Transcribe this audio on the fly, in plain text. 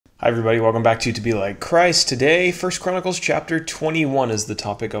Hi everybody, welcome back to Be Like Christ. Today, 1 Chronicles chapter 21 is the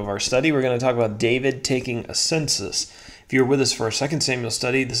topic of our study. We're going to talk about David taking a census. If you're with us for our 2 Samuel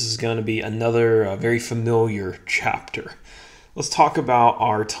study, this is going to be another very familiar chapter. Let's talk about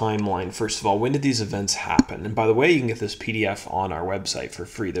our timeline. First of all, when did these events happen? And by the way, you can get this PDF on our website for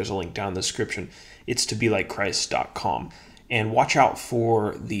free. There's a link down in the description. It's tobelikechrist.com. And watch out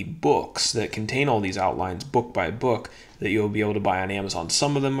for the books that contain all these outlines, book by book, that you'll be able to buy on Amazon.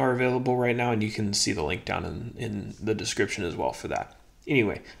 Some of them are available right now, and you can see the link down in the description as well for that.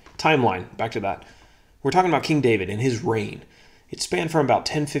 Anyway, timeline, back to that. We're talking about King David and his reign. It spanned from about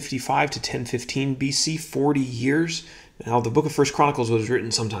 1055 to 1015 BC, 40 years. Now, the book of 1 Chronicles was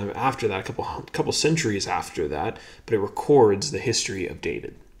written sometime after that, a couple centuries after that, but it records the history of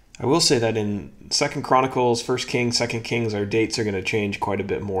David. I will say that in 2 Chronicles, 1 Kings, 2 Kings, our dates are going to change quite a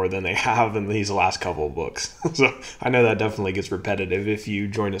bit more than they have in these last couple of books. So I know that definitely gets repetitive if you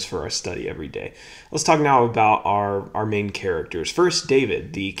join us for our study every day. Let's talk now about our main characters. First,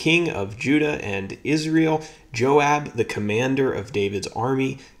 David, the king of Judah and Israel. Joab, the commander of David's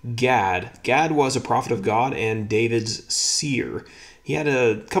army. Gad was a prophet of God and David's seer. He had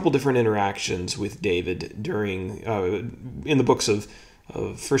a couple different interactions with David during in the books of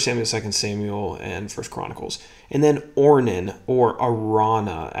 1 Samuel, 2 Samuel, and 1 Chronicles. And then Ornan, or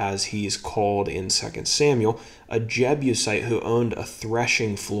Arana, as he's called in 2 Samuel, a Jebusite who owned a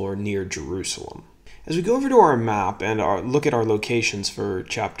threshing floor near Jerusalem. As we go over to our map and look at our locations for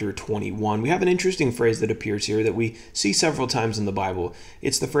chapter 21, we have an interesting phrase that appears here that we see several times in the Bible.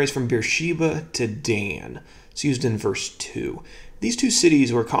 It's the phrase from Beersheba to Dan. It's used in verse 2. These two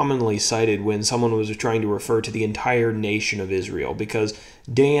cities were commonly cited when someone was trying to refer to the entire nation of Israel, because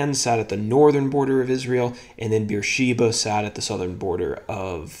Dan sat at the northern border of Israel, and then Beersheba sat at the southern border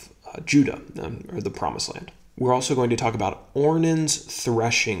of Judah, or the Promised Land. We're also going to talk about Ornan's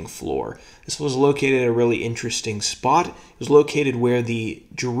threshing floor. This was located at a really interesting spot. It was located where the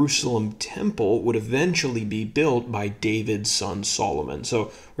Jerusalem temple would eventually be built by David's son Solomon.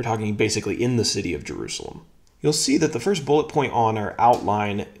 So we're talking basically in the city of Jerusalem. You'll see that the first bullet point on our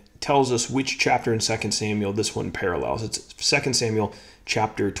outline tells us which chapter in 2 Samuel this one parallels. It's 2 Samuel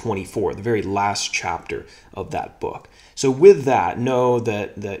chapter 24, the very last chapter of that book. So with that, know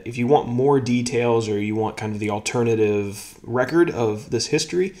that if you want more details or you want kind of the alternative record of this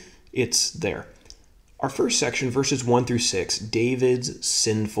history, it's there. Our first section, verses 1 through 6, David's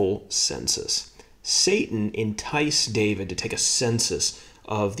sinful census. Satan enticed David to take a census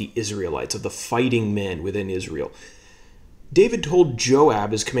of the Israelites, of the fighting men within Israel. David told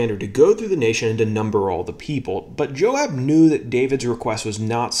Joab, his commander, to go through the nation and to number all the people. But Joab knew that David's request was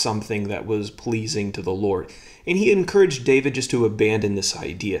not something that was pleasing to the Lord. And he encouraged David just to abandon this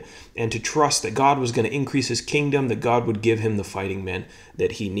idea and to trust that God was going to increase his kingdom, that God would give him the fighting men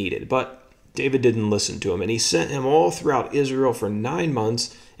that he needed. But David didn't listen to him, and he sent him all throughout Israel for 9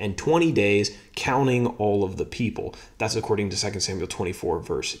 months and 20 days, counting all of the people. That's according to 2 Samuel 24,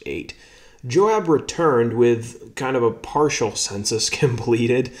 verse 8. Joab returned with kind of a partial census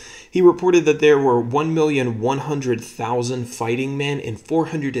completed. He reported that there were 1,100,000 fighting men and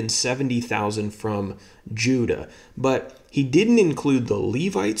 470,000 from Judah. But he didn't include the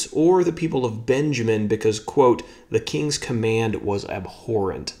Levites or the people of Benjamin because, quote, the king's command was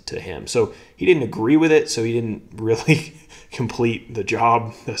abhorrent to him. So he didn't agree with it, so he didn't really complete the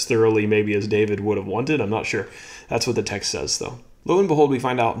job as thoroughly maybe as David would have wanted. I'm not sure. That's what the text says, though. Lo and behold, we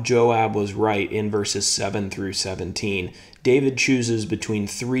find out Joab was right in verses 7 through 17. David chooses between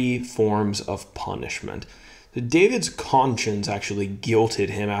 3 forms of punishment. David's conscience actually guilted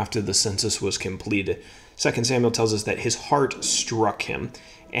him after the census was completed. 2 Samuel tells us that his heart struck him,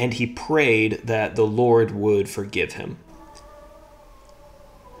 and he prayed that the Lord would forgive him.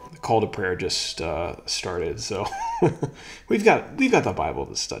 The call to prayer just started, so we've got the Bible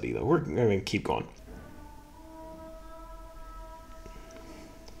to study, though. We're going to keep going.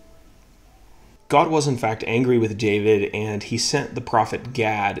 God was in fact angry with David, and he sent the prophet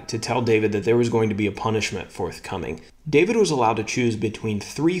Gad to tell David that there was going to be a punishment forthcoming. David was allowed to choose between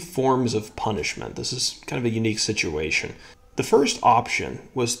 3 forms of punishment. This is kind of a unique situation. The first option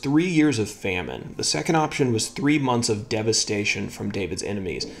was 3 years of famine. The second option was 3 months of devastation from David's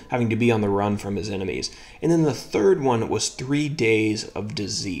enemies, having to be on the run from his enemies. And then the third one was 3 days of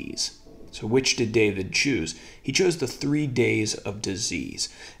disease. So which did David choose? He chose the 3 days of disease.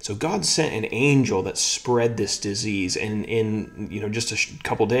 So God sent an angel that spread this disease, and in just a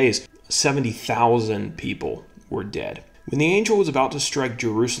couple days, 70,000 people were dead. When the angel was about to strike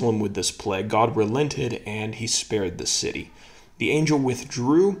Jerusalem with this plague, God relented and he spared the city. The angel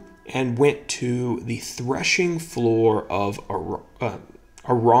withdrew and went to the threshing floor of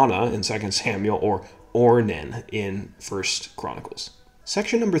Arana in 2 Samuel, or Ornan in 1 Chronicles.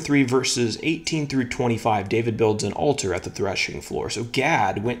 Section number 3, verses 18 through 25, David builds an altar at the threshing floor. So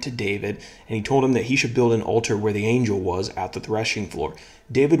Gad went to David, and he told him that he should build an altar where the angel was at the threshing floor.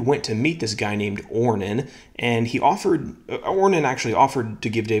 David went to meet this guy named Ornan, and Ornan actually offered to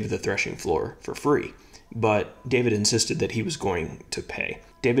give David the threshing floor for free, but David insisted that he was going to pay.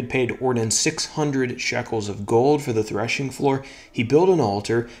 David paid Ornan 600 shekels of gold for the threshing floor. He built an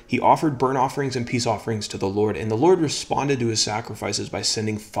altar. He offered burnt offerings and peace offerings to the Lord, and the Lord responded to his sacrifices by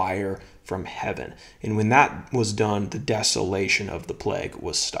sending fire from heaven. And when that was done, the desolation of the plague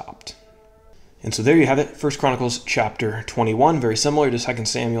was stopped. And so there you have it, 1 Chronicles chapter 21, very similar to 2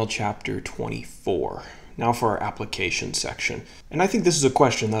 Samuel chapter 24. Now for our application section. And I think this is a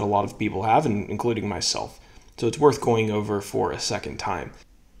question that a lot of people have, including myself. So it's worth going over for a second time.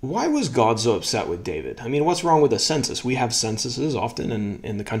 Why was God so upset with David? I mean, what's wrong with a census? We have censuses often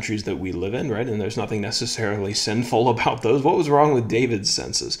in the countries that we live in, right? And there's nothing necessarily sinful about those. What was wrong with David's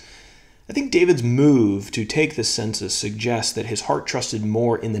census? I think David's move to take the census suggests that his heart trusted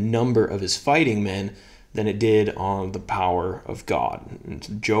more in the number of his fighting men than it did on the power of God.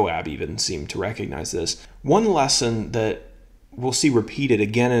 And Joab even seemed to recognize this. One lesson that we'll see repeated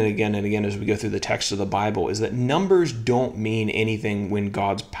again and again and again as we go through the text of the Bible is that numbers don't mean anything when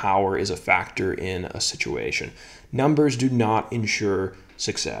God's power is a factor in a situation. Numbers do not ensure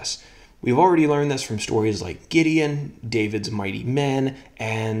success. We've already learned this from stories like Gideon, David's mighty men,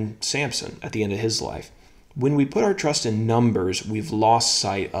 and Samson at the end of his life. When we put our trust in numbers, we've lost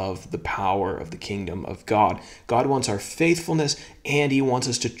sight of the power of the kingdom of God. God wants our faithfulness, and he wants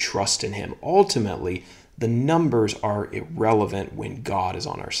us to trust in him. Ultimately, the numbers are irrelevant when God is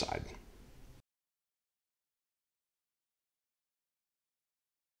on our side.